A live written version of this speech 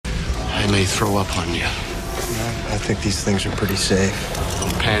I may throw up on you. I think these things are pretty safe.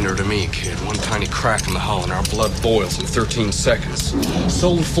 Don't pander to me, kid. One tiny crack in the hull and our blood boils in 13 seconds.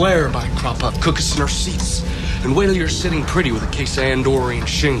 Solar flare by crop up, cook us in our seats. And wait till you're sitting pretty with a case of Andorian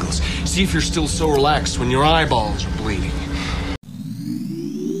shingles. See if you're still so relaxed when your eyeballs are bleeding.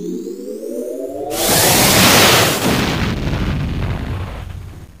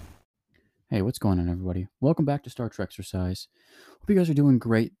 Hey, what's going on, everybody? Welcome back to Startrekxersize. Hope you guys are doing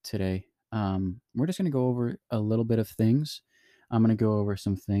great today. We're just going to go over a little bit of things. I'm going to go over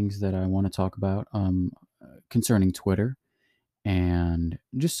some things that I want to talk about concerning Twitter and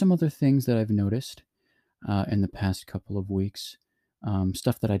just some other things that I've noticed in the past couple of weeks.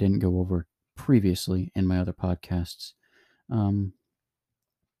 Stuff that I didn't go over previously in my other podcasts.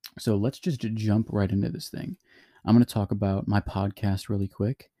 So let's just jump right into this thing. I'm going to talk about my podcast really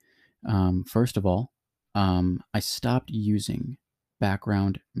quick. First of all, I stopped using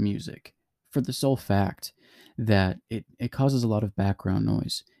background music for the sole fact that it causes a lot of background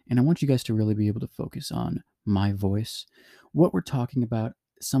noise. And I want you guys to really be able to focus on my voice, what we're talking about,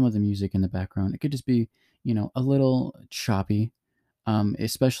 some of the music in the background. It could just be, a little choppy,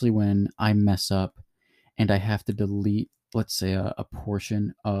 especially when I mess up and I have to delete, let's say, a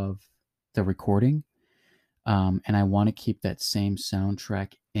portion of the recording. And I want to keep that same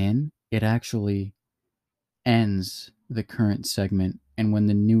soundtrack in. It actually ends the current segment, and when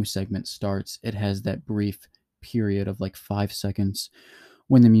the new segment starts, it has that brief period of like 5 seconds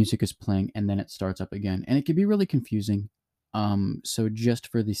when the music is playing, and then it starts up again, and it can be really confusing. So just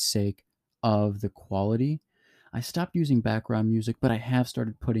for the sake of the quality, I stopped using background music, but I have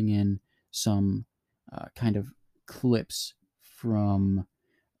started putting in some kind of clips from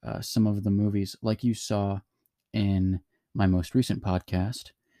some of the movies, like you saw in my most recent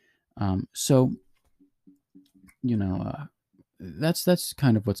podcast. So that's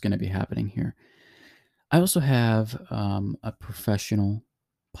kind of what's going to be happening here. I also have a professional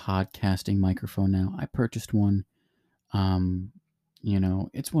podcasting microphone now. I purchased one.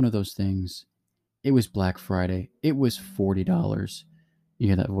 It's one of those things. It was Black Friday. It was $40. You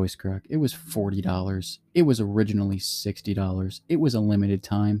hear that voice crack? It was $40. It was originally $60. It was a limited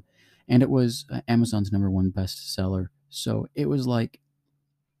time, and it was Amazon's #1 bestseller. So it was like,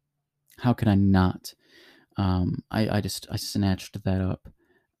 how could I not? I snatched that up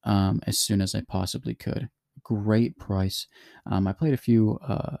as soon as I possibly could. Great price. I played a few.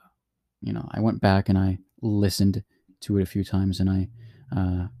 I went back and I listened to it a few times, and I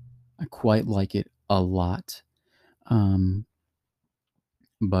quite like it a lot.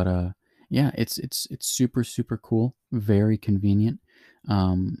 Yeah, it's super super cool. Very convenient.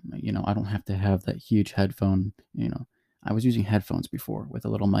 I don't have to have that huge headphone. I was using headphones before with a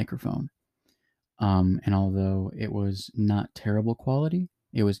little microphone. And although it was not terrible quality,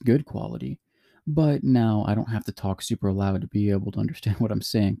 it was good quality. But now I don't have to talk super loud to be able to understand what I'm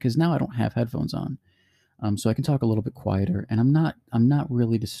saying, because now I don't have headphones on. So I can talk a little bit quieter, and I'm not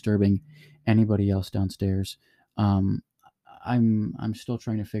really disturbing anybody else downstairs. I'm still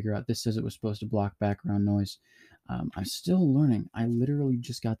trying to figure out. This says it was supposed to block background noise. I'm still learning. I literally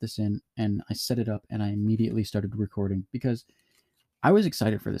just got this in, and I set it up, and I immediately started recording because I was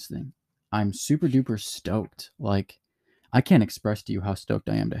excited for this thing. I'm super duper stoked. Like, I can't express to you how stoked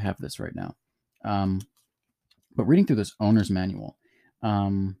I am to have this right now. But reading through this owner's manual,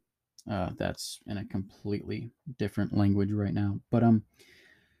 that's in a completely different language right now. But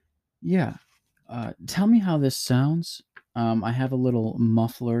yeah. Tell me how this sounds. I have a little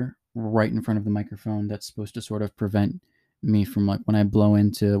muffler right in front of the microphone that's supposed to sort of prevent me from, like, when I blow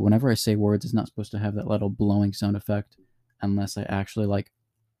into, whenever I say words, it's not supposed to have that little blowing sound effect unless I actually like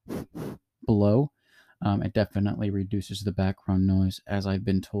blow. It definitely reduces the background noise, as I've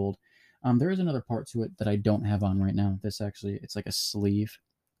been told. There is another part to it that I don't have on right now. It's like a sleeve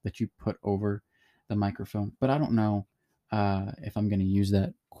that you put over the microphone, but I don't know if I'm going to use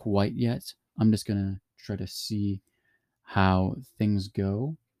that quite yet. I'm just going to try to see how things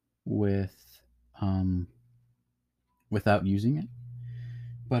go with without using it.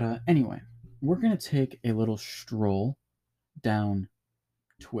 But anyway, we're going to take a little stroll down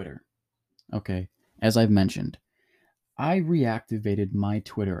Twitter. Okay, as I've mentioned, I reactivated my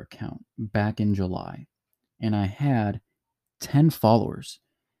Twitter account back in July, and I had 10 followers.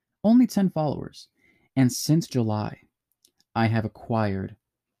 Only 10 followers. And since July, I have acquired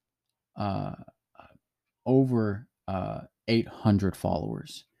over 800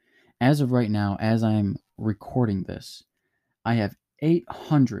 followers. As of right now, as I'm recording this, I have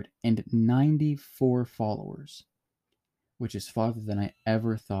 894 followers, which is farther than I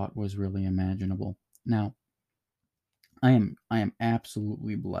ever thought was really imaginable. Now, I am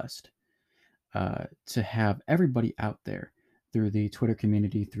absolutely blessed to have everybody out there through the Twitter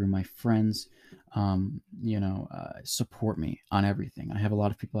community, through my friends, support me on everything. I have a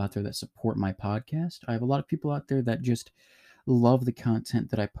lot of people out there that support my podcast. I have a lot of people out there that just love the content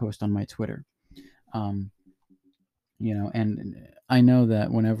that I post on my Twitter. Um, and I know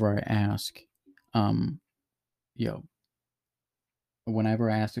that whenever I ask, um, yo, whenever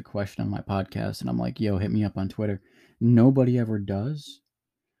I ask a question on my podcast and I'm like, yo, hit me up on Twitter, nobody ever does.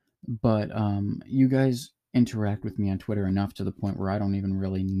 But you guys interact with me on Twitter enough to the point where I don't even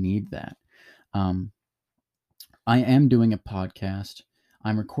really need that. Um, I am doing a podcast.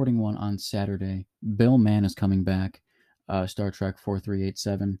 I'm recording one on Saturday. Bill Mann is coming back. Star Trek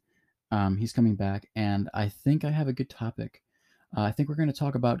 4387. He's coming back, and I think I have a good topic. I think we're going to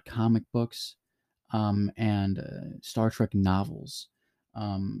talk about comic books and Star Trek novels.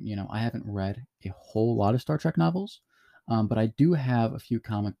 I haven't read a whole lot of Star Trek novels, but I do have a few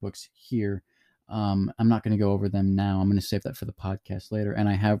comic books here. I'm not going to go over them now. I'm going to save that for the podcast later, and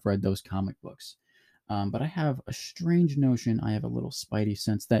I have read those comic books. But I have a strange notion, I have a little spidey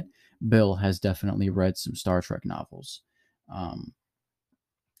sense that Bill has definitely read some Star Trek novels.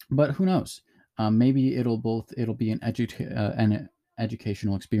 But who knows? Maybe it'll be an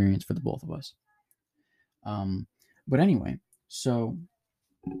educational experience for the both of us. But anyway, so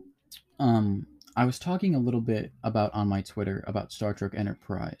I was talking a little bit about on my Twitter about Star Trek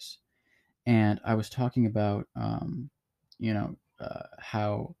Enterprise, and I was talking about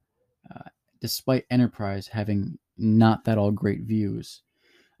how despite Enterprise having not that all great views,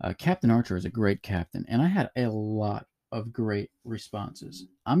 Captain Archer is a great captain, and I had a lot of great responses.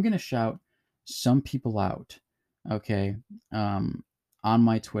 I'm gonna shout some people out, okay, on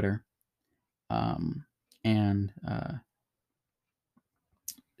my Twitter, and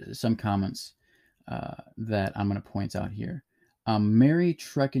some comments that I'm gonna point out here. Merry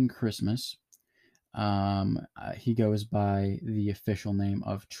Trekkin' Christmas. He goes by the official name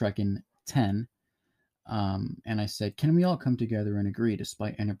of Trekkin10. And I said, can we all come together and agree,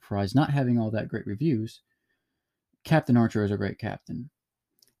 despite Enterprise not having all that great reviews, Captain Archer is a great captain.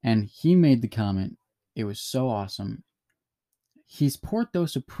 And he made the comment, it was so awesome. He's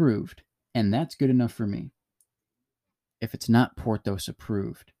Porthos approved, and that's good enough for me. If it's not Porthos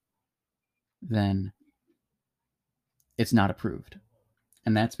approved, then it's not approved.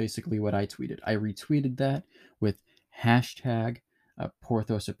 And that's basically what I tweeted. I retweeted that with hashtag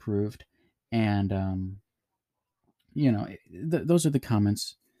Porthos approved. And, those are the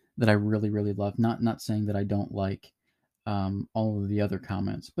comments that I really, really love. Not saying that I don't like all of the other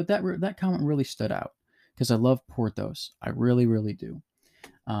comments, but that comment really stood out because I love Porthos. I really, really do.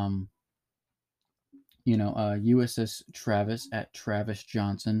 USS Travis at Travis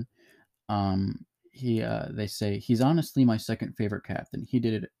Johnson. They say he's honestly my second favorite captain. He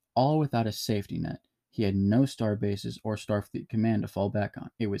did it all without a safety net. He had no star bases or Starfleet command to fall back on.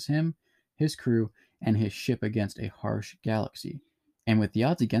 It was him, his crew, and his ship against a harsh galaxy. And with the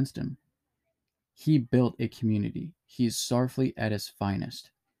odds against him, he built a community. He's Starfleet at his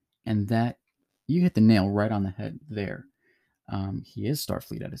finest. And that, you hit the nail right on the head there. He is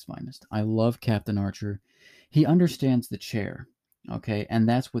Starfleet at his finest. I love Captain Archer. He understands the chair. Okay, and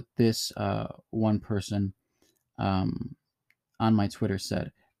that's what this one person on my Twitter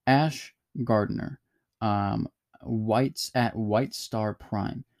said. Ash Gardner, White Star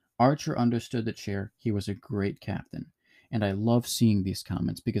Prime. Archer understood the chair. He was a great captain. And I love seeing these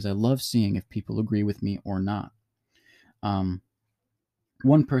comments because I love seeing if people agree with me or not.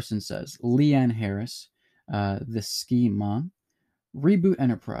 One person says, Leanne Harris, the ski mom. Reboot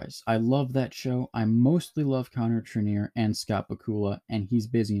Enterprise. I love that show. I mostly love Connor Trinneer and Scott Bakula, and he's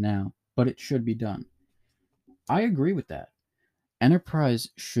busy now, but it should be done. I agree with that. Enterprise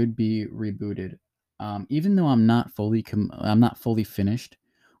should be rebooted. Even though I'm not fully finished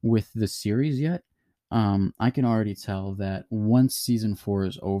with the series yet, I can already tell that once season 4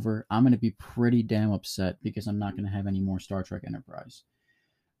 is over, I'm going to be pretty damn upset because I'm not going to have any more Star Trek Enterprise.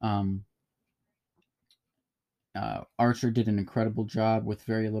 Archer did an incredible job with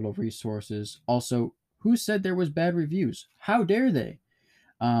very little resources. Also, who said there was bad reviews? How dare they?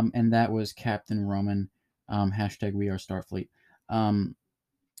 And that was Captain Roman. Hashtag We Are Starfleet.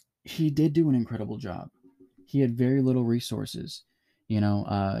 He did do an incredible job. He had very little resources.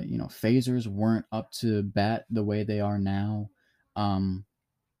 Phasers weren't up to bat the way they are now.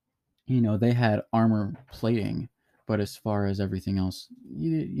 They had armor plating, but as far as everything else, he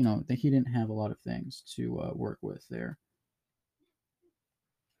didn't have a lot of things to work with there.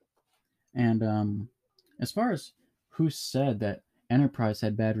 And as far as who said that Enterprise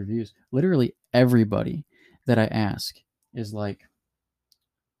had bad reviews, literally everybody that I ask is like,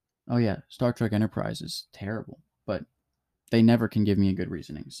 Oh yeah, Star Trek Enterprise is terrible, but they never can give me a good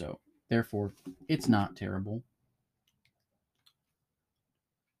reasoning, so therefore it's not terrible.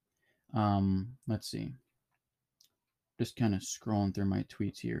 Let's see. Just kind of scrolling through my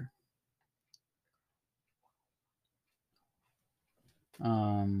tweets here.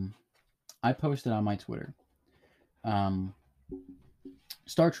 I posted on my Twitter. Um,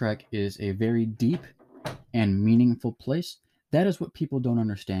 Star Trek is a very deep and meaningful place. That is what people don't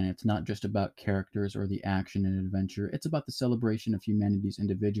understand. It's not just about characters or the action and adventure. It's about the celebration of humanity's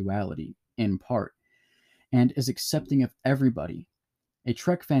individuality, in part, and is accepting of everybody. A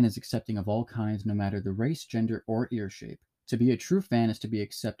Trek fan is accepting of all kinds, no matter the race, gender, or ear shape. To be a true fan is to be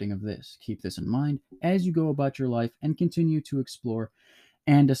accepting of this. Keep this in mind as you go about your life and continue to explore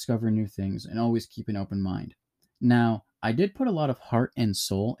and discover new things, and always keep an open mind. Now, I did put a lot of heart and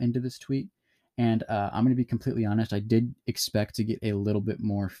soul into this tweet, and I'm going to be completely honest. I did expect to get a little bit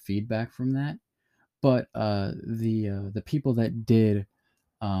more feedback from that, but the people that did,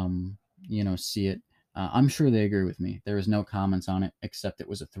 see it, I'm sure they agree with me. There was no comments on it except it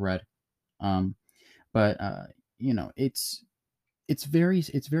was a thread. Um, but it's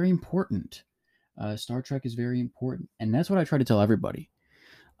very important. Star Trek is very important, and that's what I try to tell everybody.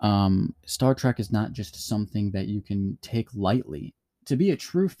 Star Trek is not just something that you can take lightly. To be a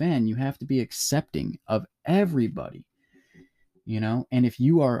true fan, you have to be accepting of everybody, And if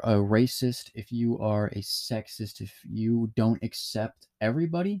you are a racist, if you are a sexist, if you don't accept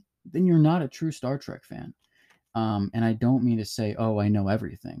everybody, then you're not a true Star Trek fan. And I don't mean to say, oh, I know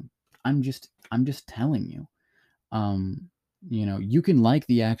everything. I'm just telling you. Um, you can like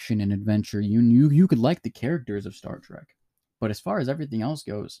the action and adventure. You could like the characters of Star Trek, but as far as everything else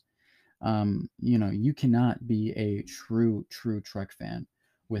goes, you cannot be a true Trek fan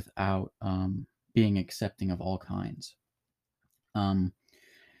without being accepting of all kinds. Um,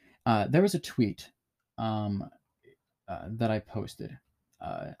 there was a tweet um, that I posted.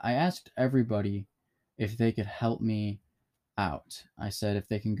 I asked everybody if they could help me out. I said if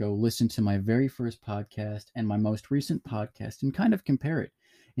they can go listen to my very first podcast and my most recent podcast and kind of compare it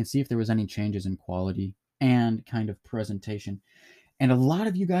and see if there was any changes in quality and kind of presentation. And a lot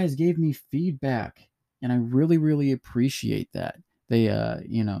of you guys gave me feedback, and I really, really appreciate that.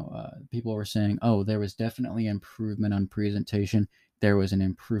 People were saying, oh, there was definitely improvement on presentation. There was an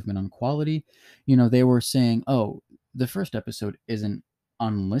improvement on quality. They were saying, oh, the first episode isn't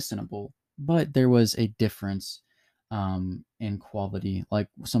unlistenable, but there was a difference in quality. Like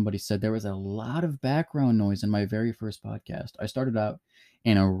somebody said, there was a lot of background noise in my very first podcast. I started out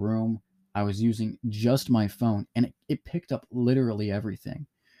in a room. I was using just my phone, and it picked up literally everything.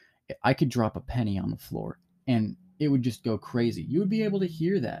 I could drop a penny on the floor and it would just go crazy. You would be able to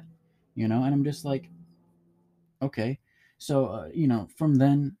hear that, and I'm just like, okay. So, from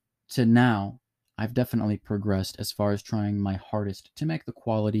then to now, I've definitely progressed as far as trying my hardest to make the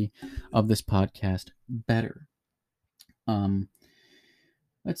quality of this podcast better. Um,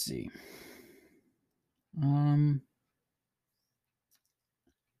 let's see. Um,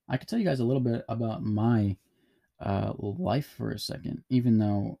 I could tell you guys a little bit about my life for a second, even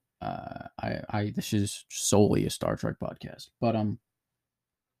though I this is solely a Star Trek podcast. But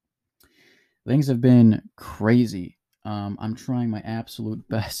things have been crazy. I'm trying my absolute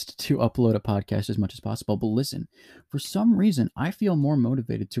best to upload a podcast as much as possible. But listen, for some reason, I feel more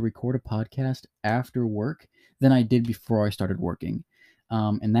motivated to record a podcast after work than I did before I started working.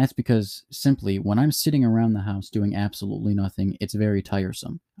 And that's because simply when I'm sitting around the house doing absolutely nothing, it's very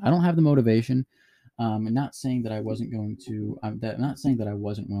tiresome. I don't have the motivation. And not saying that I wasn't going to. Not saying that I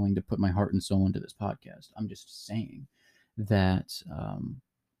wasn't willing to put my heart and soul into this podcast. I'm just saying that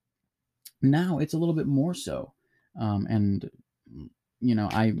now it's a little bit more so, and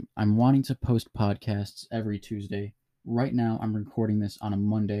I'm wanting to post podcasts every Tuesday. Right now, I'm recording this on a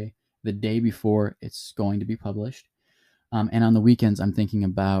Monday, the day before it's going to be published. And on the weekends, I'm thinking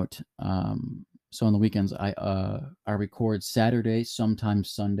about. So on the weekends, I record Saturday, sometimes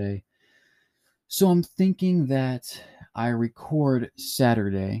Sunday. So I'm thinking that I record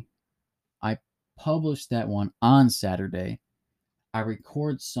Saturday, I publish that one on Saturday, I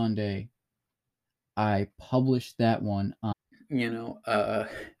record Sunday, I publish that one on.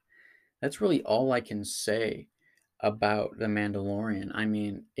 That's really all I can say about The Mandalorian. I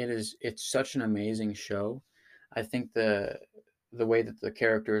mean, it's such an amazing show. I think the way that the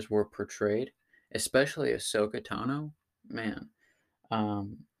characters were portrayed, especially Ahsoka Tano, man,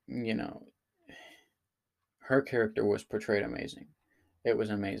 you know, her character was portrayed amazing. It was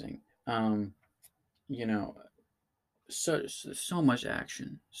amazing. You know, so much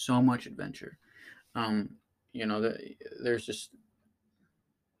action, so much adventure. Um, there's just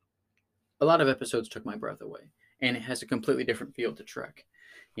a lot of episodes took my breath away, and it has a completely different feel to Trek.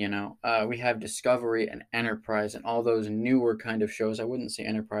 We have Discovery and Enterprise and all those newer kind of shows. I wouldn't say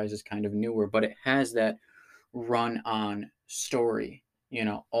Enterprise is kind of newer, but it has that run on story,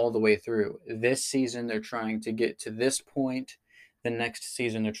 all the way through. This season, they're trying to get to this point. The next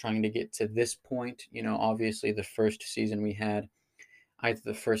season, they're trying to get to this point. Obviously, the first season we had, either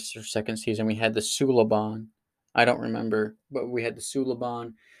the first or second season, we had the Suliban. I don't remember, but we had the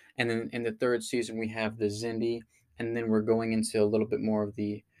Suliban. And then in the third season, we have the Zindi. And then we're going into a little bit more of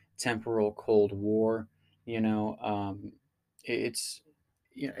the temporal Cold War. It's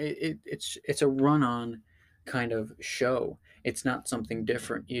it's a run on kind of show. It's not something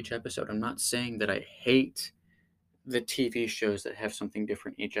different each episode. I'm not saying that I hate the TV shows that have something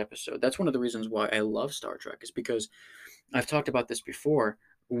different each episode. That's one of the reasons why I love Star Trek, is because I've talked about this before.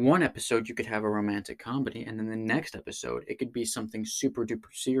 One episode you could have a romantic comedy, and then the next episode it could be something super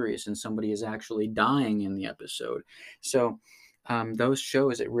duper serious, and somebody is actually dying in the episode. So those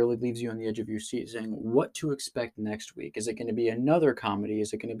shows, it really leaves you on the edge of your seat, saying what to expect next week. Is it going to be another comedy?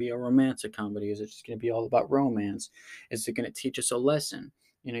 Is it going to be a romantic comedy? Is it just going to be all about romance? Is it going to teach us a lesson?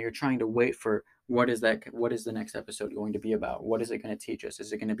 You're trying to wait for what is the next episode going to be about? What is it going to teach us?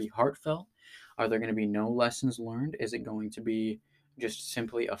 Is it going to be heartfelt? Are there going to be no lessons learned? Is it going to be just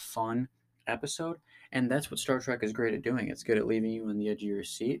simply a fun episode? And that's what Star Trek is great at doing. It's good at leaving you on the edge of your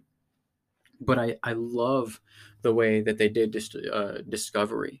seat. But I love the way that they did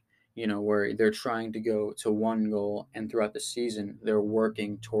Discovery, where they're trying to go to one goal, and throughout the season, they're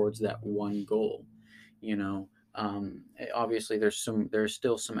working towards that one goal. Obviously, there's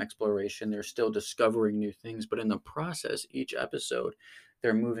still some exploration. They're still discovering new things, but in the process, each episode,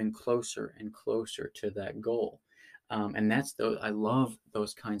 they're moving closer and closer to that goal. And I love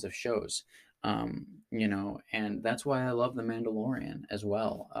those kinds of shows. And that's why I love The Mandalorian as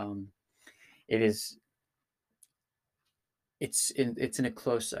well. It is it's in a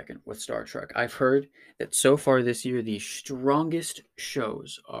close second with Star Trek. I've heard that so far this year the strongest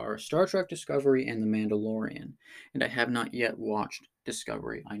shows are Star Trek Discovery and The Mandalorian, and I have not yet watched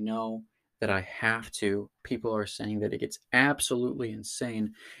Discovery. I know that I have to. People are saying that it gets absolutely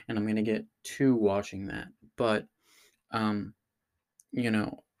insane, and I'm going to get to watching that. But The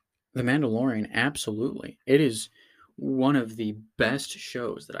Mandalorian, absolutely. It is one of the best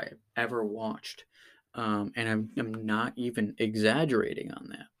shows that I have ever watched. And I'm not even exaggerating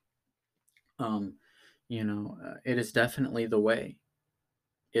on that. It is definitely the way.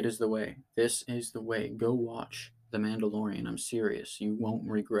 It is the way. This is the way. Go watch The Mandalorian. I'm serious. You won't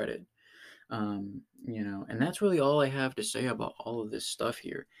regret it. And that's really all I have to say about all of this stuff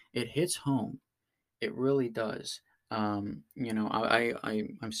here. It hits home. It really does. I'm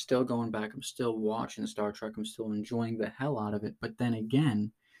still going back. I'm still watching Star Trek. I'm still enjoying the hell out of it. But then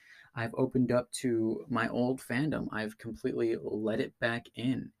again, I've opened up to my old fandom. I've completely let it back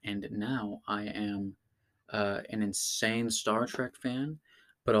in, and now I am an insane Star Trek fan,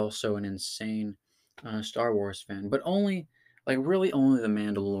 but also an insane Star Wars fan. But really only The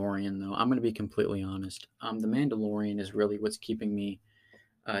Mandalorian, though. I'm going to be completely honest. The Mandalorian is really what's keeping me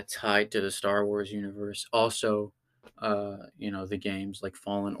tied to the Star Wars universe. Also, the games like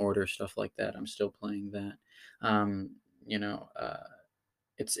Fallen Order, stuff like that. I'm still playing that. Um, you know, uh,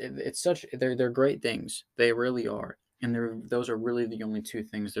 they're great things. They really are. And those are really the only two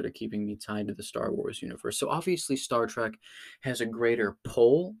things that are keeping me tied to the Star Wars universe. So obviously Star Trek has a greater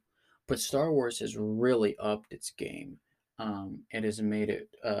pull, but Star Wars has really upped its game. It has made it.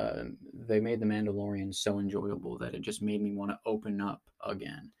 They made The Mandalorian so enjoyable that it just made me want to open up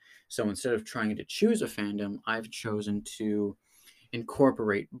again. So instead of trying to choose a fandom, I've chosen to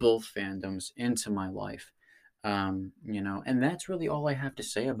incorporate both fandoms into my life. And that's really all I have to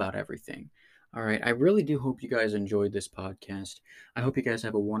say about everything. All right, I really do hope you guys enjoyed this podcast. I hope you guys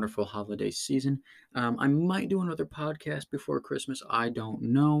have a wonderful holiday season. I might do another podcast before Christmas. I don't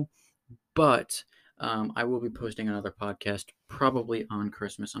know, but I will be posting another podcast probably on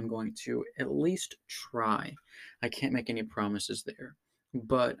Christmas. I'm going to at least try. I can't make any promises there,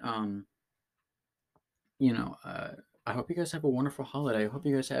 but I hope you guys have a wonderful holiday. I hope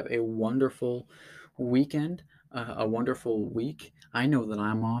you guys have a wonderful weekend, a wonderful week. I know that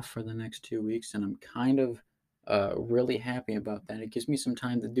I'm off for the next 2 weeks, and I'm kind of really happy about that. It gives me some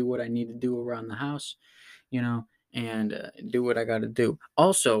time to do what I need to do around the house, and do what I got to do.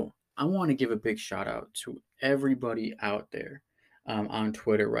 Also, I want to give a big shout out to everybody out there on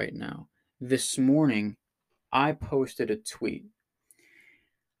Twitter right now. This morning, I posted a tweet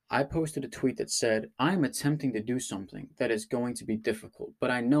that said, I am attempting to do something that is going to be difficult,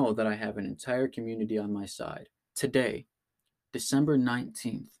 but I know that I have an entire community on my side. Today, December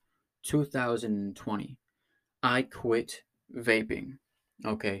 19th, 2020, I quit vaping.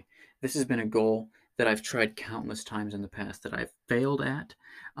 Okay, this has been a goal that I've tried countless times in the past that I've failed at,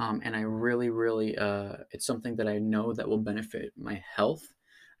 and I really, it's something that I know that will benefit my health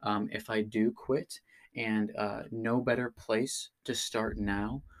if I do quit. And no better place to start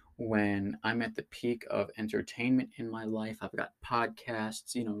now when I'm at the peak of entertainment in my life. I've got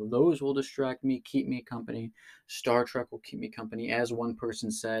podcasts, those will distract me, keep me company. Star Trek will keep me company. As one person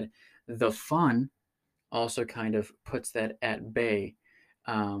said, the fun also kind of puts that at bay.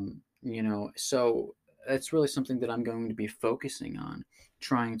 So that's really something that I'm going to be focusing on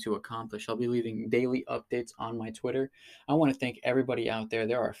trying to accomplish. I'll be leaving daily updates on my Twitter. I want to thank everybody out there.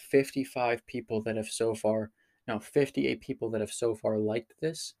 There are 55 people that have so far, no, 58 people that have so far liked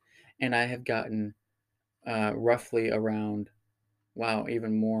this, and I have gotten roughly around, wow,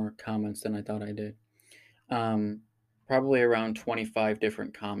 even more comments than I thought I did. um, Probably around 25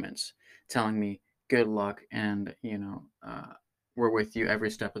 different comments telling me good luck, and we're with you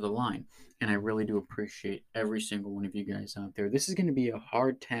every step of the line. And I really do appreciate every single one of you guys out there. This is going to be a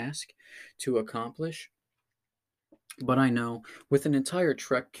hard task to accomplish, but I know with an entire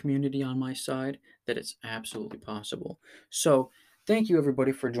Trek community on my side that it's absolutely possible. So, thank you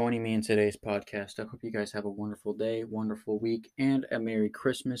everybody for joining me in today's podcast. I hope you guys have a wonderful day, wonderful week, and a Merry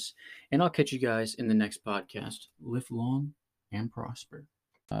Christmas. And I'll catch you guys in the next podcast. Live long and prosper.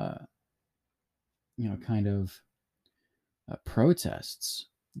 Uh, kind of protests,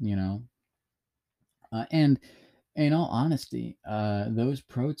 and in all honesty, those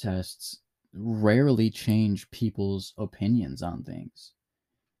protests rarely change people's opinions on things,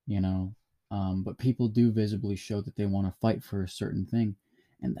 you know. But people do visibly show that they want to fight for a certain thing,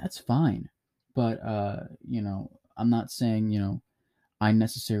 and that's fine. But I'm not saying I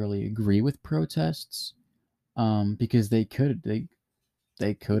necessarily agree with protests, because they could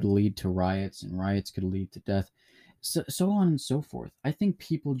lead to riots, and riots could lead to death, so on and so forth. I think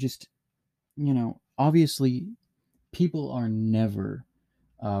people just obviously people are never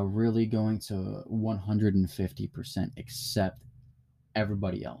really going to 150% accept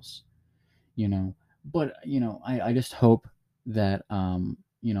everybody else, you know. But I just hope that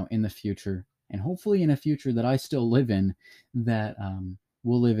in the future, and hopefully in a future that I still live in, that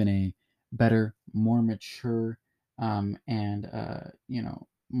we'll live in a better, more mature, and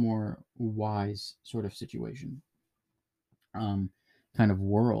more wise sort of situation, um, kind of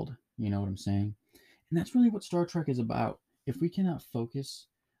world. You know what I'm saying? And that's really what Star Trek is about. If we cannot focus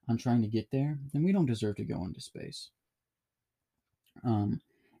on trying to get there, then we don't deserve to go into space. Um,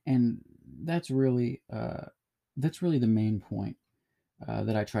 and that's really the main point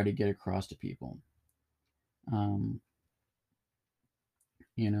that I try to get across to people. Um,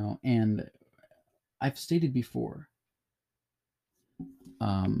 and I've stated before,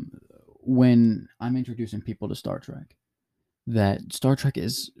 um, when I'm introducing people to Star Trek, that Star Trek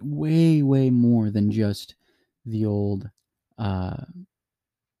is way, way more than just the old, uh,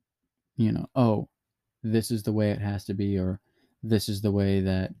 oh, this is the way it has to be, or this is the way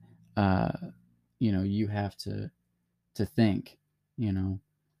that, uh, you have to think. You know,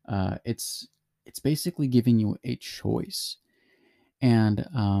 it's basically giving you a choice. And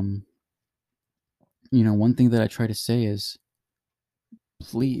one thing that I try to say is,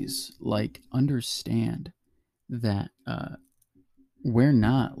 please, like, understand that we're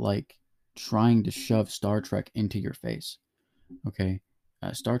not like trying to shove Star Trek into your face. Okay,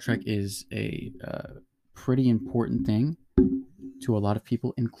 Star Trek is a pretty important thing to a lot of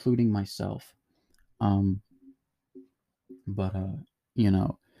people, including myself. Um, but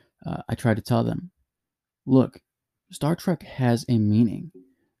I try to tell them, look, Star Trek has a meaning.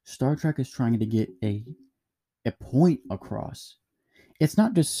 Star Trek is trying to get a point across. It's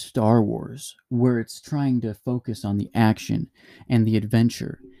not just Star Wars, where it's trying to focus on the action and the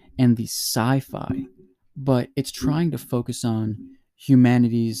adventure and the sci-fi, but it's trying to focus on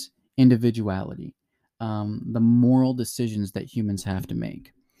humanity's individuality, the moral decisions that humans have to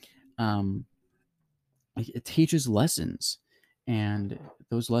make. Um, it teaches lessons, and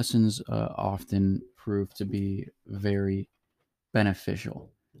those lessons often prove to be very beneficial.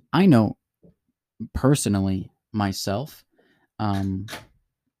 I know personally myself, um,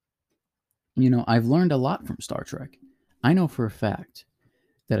 I've learned a lot from Star Trek. I know for a fact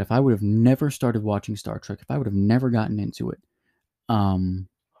that if I would have never started watching Star Trek, if I would have never gotten into it, um,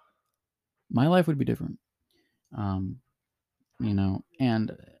 my life would be different. Um,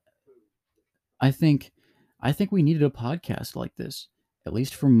 and I think we needed a podcast like this, at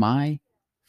least for my